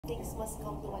things must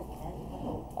come to an end.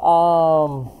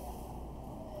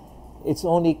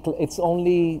 It's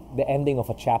only the ending of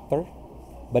a chapter,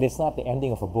 but it's not the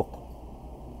ending of a book.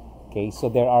 Okay, so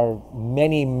there are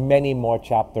many, many more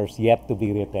chapters yet to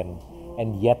be written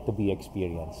and yet to be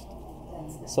experienced.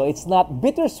 So it's not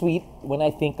bittersweet when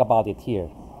I think about it here,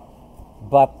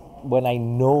 but when I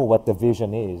know what the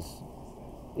vision is,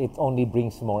 it only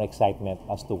brings more excitement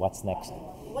as to what's next.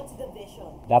 What's the vision?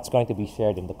 That's going to be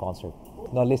shared in the concert.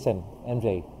 Now listen,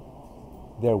 MJ,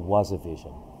 there was a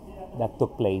vision that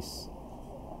took place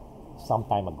some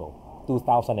time ago,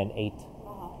 2008,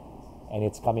 and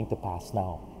it's coming to pass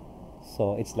now.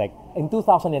 So it's like in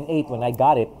 2008 when I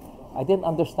got it, I didn't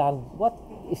understand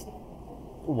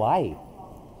why,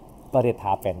 but it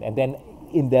happened. And then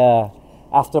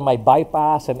after my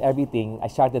bypass and everything, I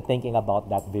started thinking about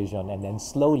that vision, and then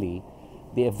slowly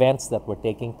the events that were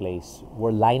taking place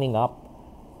were lining up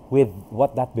with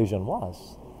what that vision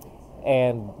was.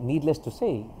 And needless to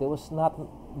say, there was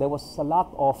a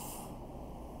lot of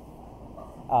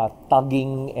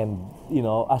tugging and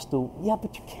as to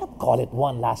but you can't call it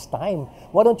one last time.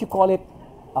 Why don't you call it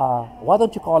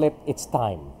it's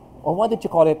time, or why don't you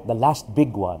call it the last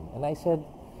big one? And I said,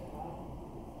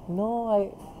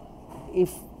 no,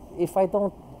 if I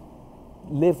don't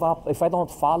live up, if I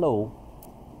don't follow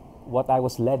what I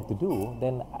was led to do,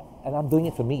 and I'm doing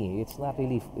it for me. It's not.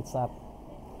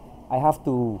 I have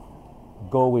to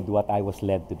go with what I was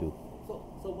led to do.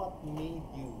 So what made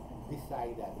you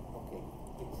decide that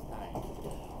it's time?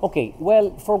 Okay,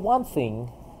 well, for one thing,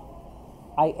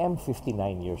 I am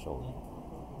 59 years old.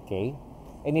 Okay,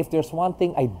 and if there's one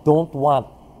thing I don't want,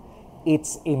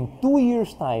 it's in 2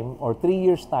 years' time or 3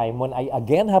 years' time when I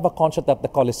again have a concert at the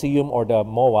Coliseum or the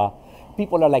MOA.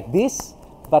 People are like this,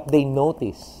 but they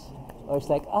notice. Or it's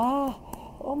like,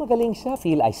 magaling siya.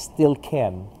 Feel I still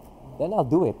can. Then I'll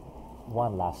do it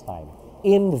one last time.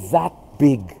 In that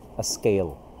big a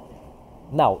scale.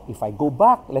 Now, if I go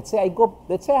back, let's say I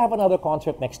have another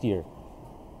concert next year.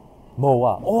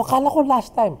 MOA. Akala ko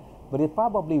last time. But it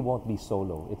probably won't be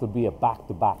solo. It will be a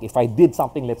back-to-back. If I did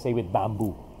something, let's say, with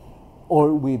Bamboo,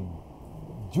 or with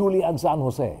Julian San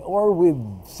Jose, or with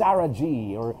Sarah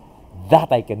G, or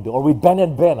that I can do, or with Ben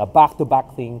and Ben, a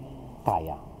back-to-back thing,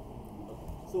 kaya.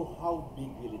 So how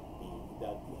big will it be,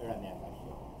 the Araneta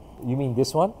show? You mean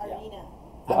this one? Arena.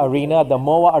 The arena, the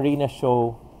MOA Arena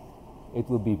show, it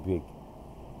will be big.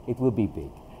 It will be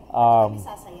big. Pati kami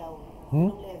sasayaw.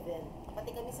 Anong level?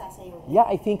 Pati kami sasayaw. Yeah,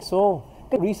 I think so.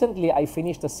 Recently, I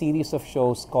finished a series of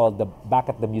shows called the Back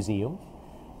at the Museum,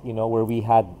 where we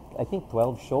had, I think,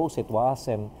 12 shows it was,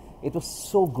 and it was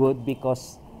so good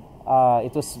because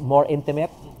it was more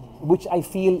intimate, which I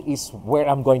feel is where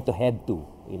I'm going to head to,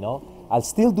 I'll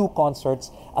still do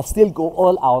concerts, I'll still go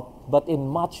all out, but in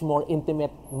much more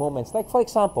intimate moments. Like, for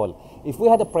example, if we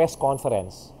had a press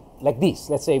conference like this,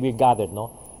 let's say we gathered,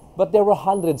 but there were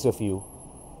hundreds of you,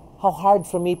 how hard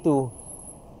for me to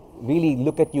really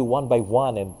look at you one by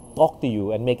one and talk to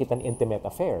you and make it an intimate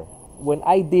affair. When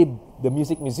I did the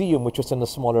Music Museum, which was in a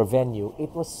smaller venue,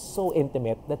 it was so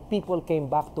intimate that people came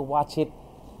back to watch it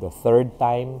the third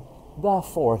time, the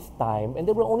fourth time, and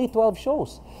there were only 12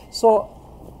 shows. So,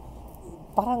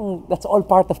 parang that's all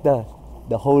part of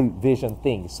the whole vision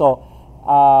thing. So,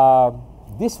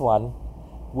 this one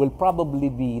will probably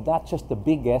be not just the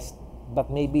biggest,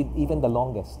 but maybe even the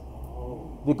longest.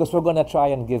 Because we're going to try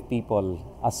and give people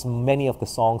as many of the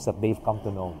songs that they've come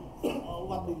to know.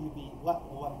 What will you be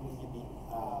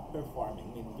performing?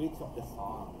 I mean, which of the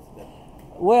songs that...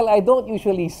 Well, I don't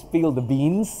usually spill the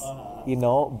beans,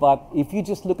 but if you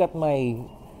just look at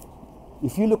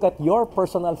your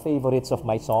personal favorites of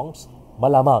my songs,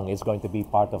 Malamang is going to be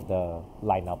part of the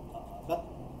lineup. But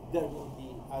there will be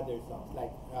other songs,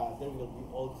 like there will be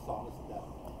old songs that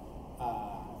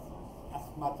as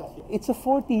much as you... It's a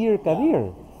 40-year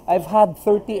career. I've had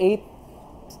 38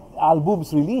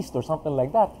 albums released or something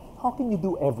like that. How can you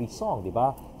do every song, di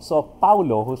ba? So,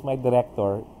 Paulo, who's my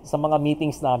director, sa mga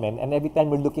meetings namin, and every time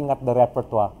we're looking at the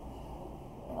repertoire,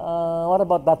 what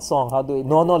about that song?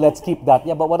 No, let's keep that.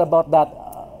 Yeah, but what about that?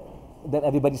 Then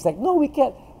everybody's like, no, we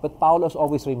can't. But Paulo's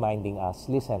always reminding us,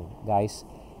 listen, guys,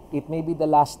 it may be the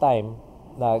last time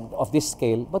of this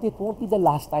scale, but it won't be the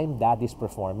last time Dad is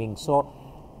performing. So,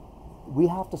 we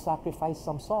have to sacrifice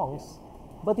some songs,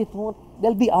 but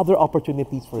there'll be other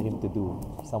opportunities for him to do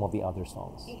some of the other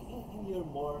songs. In your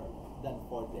more than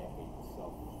 4 decades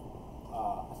of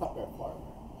as a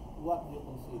performer, what do you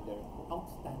consider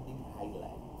outstanding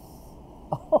highlights?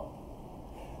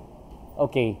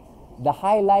 Okay, the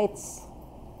highlights,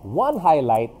 one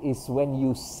highlight is when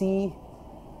you see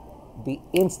the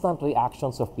instant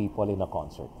reactions of people in a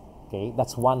concert. Okay,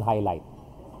 that's one highlight.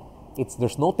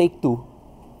 There's no take two.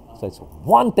 So it's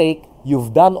one take,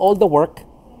 you've done all the work,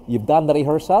 you've done the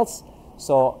rehearsals,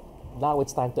 so now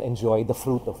it's time to enjoy the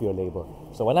fruit of your labor.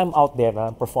 So when I'm out there and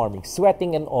I'm performing,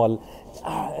 sweating and all,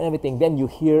 and everything, then you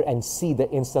hear and see the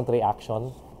instant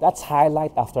reaction. That's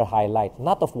highlight after highlight,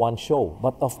 not of one show,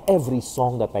 but of every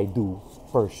song that I do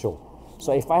per show.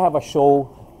 So if I have a show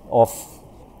of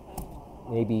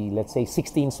maybe, let's say,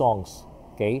 16 songs,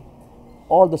 okay,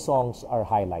 all the songs are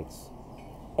highlights.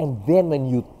 And then when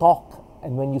you talk,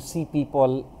 and when you see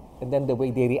people, and then the way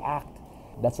they react,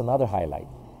 that's another highlight.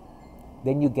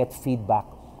 Then you get feedback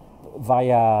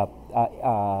via,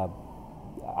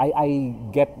 I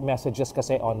get messages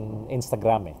kasi on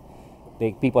Instagram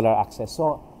people are access.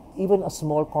 So even a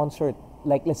small concert,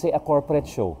 like let's say a corporate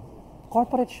show,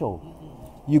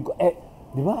 you go,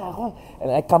 di ba ako?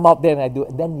 And I come out there and I do,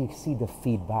 and then you see the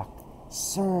feedback.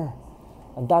 Sir,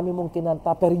 ang dami mong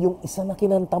kinanta, pero yung isa na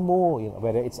kinanta mo,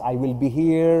 whether it's I Will Be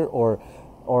Here or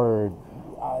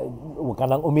huwag ka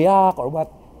nang umiyak or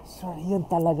what, sir, yun ang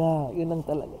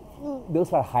talaga.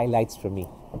 Those are highlights for me.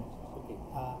 Okay.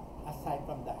 Aside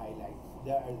from the highlights,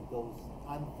 there are those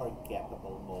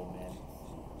unforgettable moments,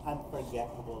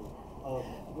 unforgettable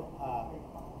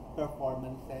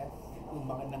performances, yung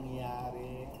mga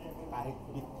nangyari kahit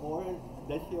before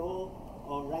the show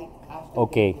or right after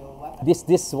Okay. the show.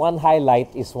 This one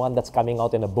highlight is one that's coming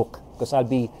out in a book because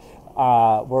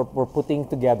we're putting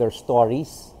together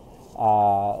stories.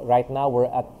 Right now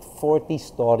we're at 40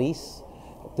 stories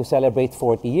to celebrate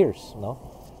 40 years, no?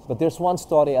 But there's one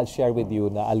story I'll share with you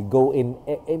na I'll go in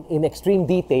extreme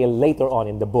detail later on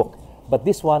in the book. But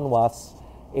this one was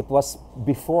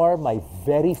before my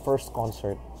very first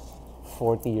concert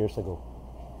 40 years ago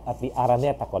at the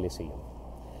Araneta Coliseum.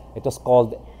 It was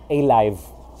called A-Live,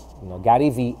 Gary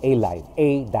V. A-Live,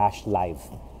 A-Live.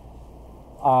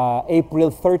 April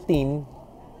 13,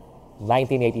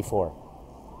 1984.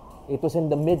 It was in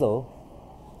the middle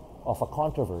of a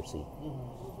controversy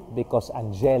because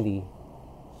Angeli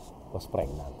was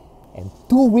pregnant. And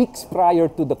 2 weeks prior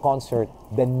to the concert,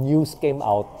 the news came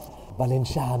out,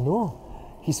 Valenciano,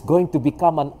 he's going to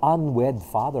become an unwed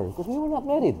father because we were not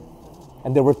married.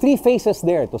 And there were 3 faces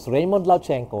there. It was Raymond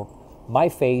Lauchenko, my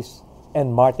face,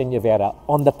 and Martin Rivera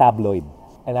on the tabloid.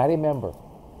 And I remember,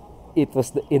 it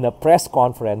was in a press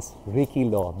conference, Ricky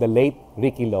Lo, the late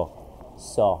Ricky Lo.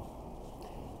 So,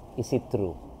 is it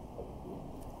true?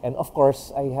 And of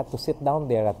course, I had to sit down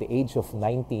there at the age of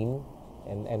 19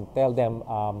 and tell them,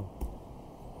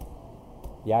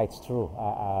 yeah, it's true.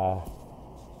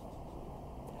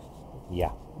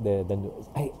 Yeah,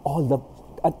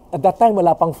 at that time,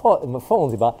 wala pang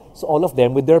phones, diba? So all of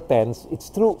them with their pens, it's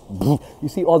true. You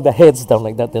see all the heads down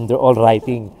like that, and they're all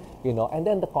writing, and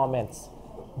then the comments.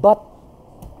 But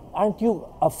aren't you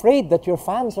afraid that your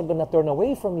fans are gonna turn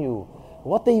away from you?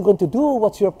 What are you going to do?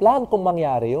 What's your plan kung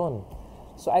mangyari yun?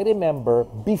 So I remember,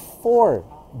 before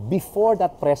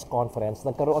that press conference,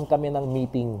 nagkaroon kami ng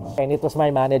meeting. And it was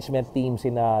my management team,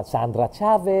 sina Sandra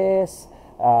Chavez,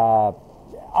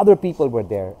 other people were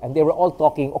there. And they were all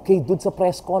talking, okay, dun sa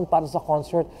press con para sa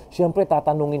concert, syempre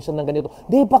tatanungin siya ng ganito.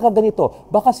 Di, baka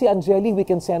ganito. Baka si Angeli, we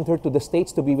can send her to the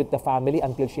States to be with the family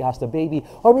until she has the baby.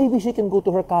 Or maybe she can go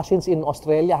to her cousins in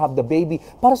Australia, have the baby.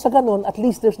 Para sa ganon, at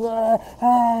least there's no...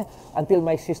 Until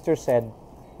my sister said,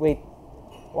 wait,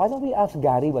 why don't we ask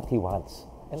Gary what he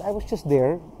wants? And I was just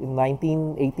there,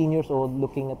 18 years old,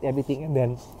 looking at everything. And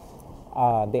then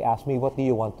they asked me, what do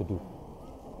you want to do?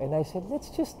 And I said,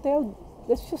 let's just tell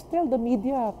the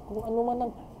media kung ano man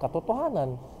ang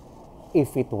katotohanan.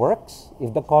 If it works,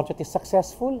 if the concert is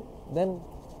successful, then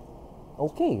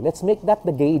okay, let's make that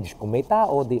the gauge. Kung may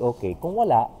tao, di okay. Kung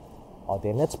wala,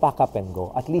 then let's pack up and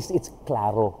go. At least it's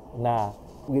klaro na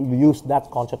we'll use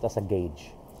that concert as a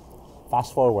gauge.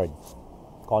 Fast forward,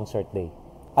 concert day.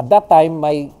 At that time,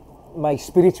 my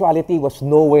spirituality was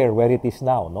nowhere where it is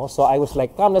now, no? So I was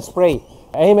like, come, let's pray.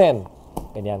 Amen.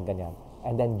 Ganyan.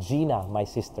 And then Gina, my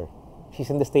sister, she's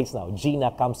in the States now.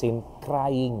 Gina comes in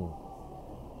crying.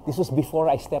 This was before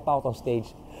I step out on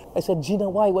stage. I said, Gina,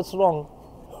 why? What's wrong?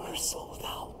 We're sold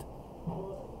out.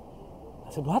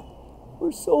 I said, what?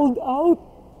 We're sold out.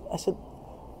 I said,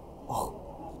 oh,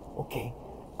 okay.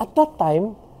 At that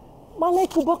time, malay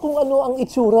ko ba kung ano ang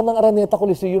itsura ng Araneta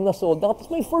Coliseum na sold out? It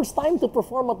was my first time to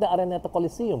perform at the Araneta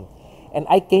Coliseum. And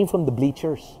I came from the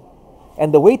bleachers.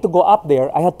 And the way to go up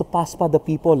there, I had to pass pa the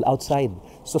people outside.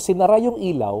 So sinara yung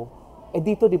ilaw.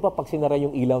 Dito, di ba, pag sinara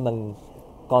yung ilaw ng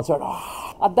concert,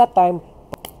 at that time,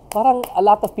 parang a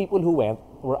lot of people who went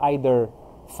were either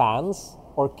fans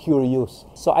or curious.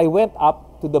 So I went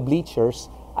up to the bleachers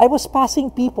I was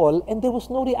passing people and there was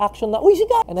no reaction na, uy,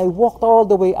 siga! And I walked all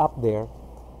the way up there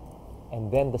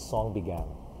and then the song began.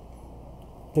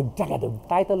 The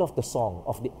title of the song,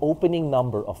 of the opening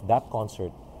number of that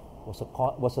concert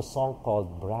was a song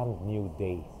called Brand New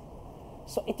Day.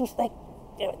 So it was like,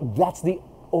 that's the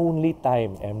only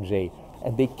time, MJ.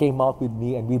 And they came out with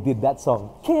me and we did that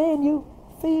song. Can you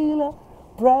feel a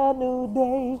brand new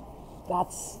day?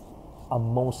 That's a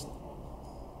most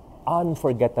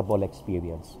unforgettable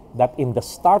experience. That in the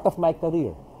start of my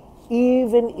career,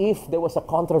 even if there was a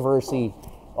controversy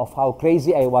of how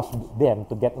crazy I was then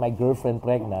to get my girlfriend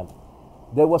pregnant,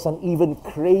 there was an even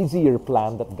crazier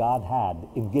plan that God had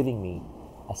in giving me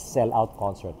a sell-out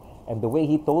concert. And the way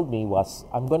He told me was,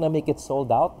 I'm going to make it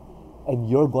sold out and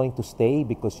you're going to stay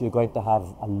because you're going to have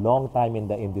a long time in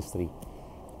the industry.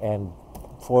 And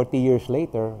 40 years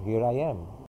later, here I am.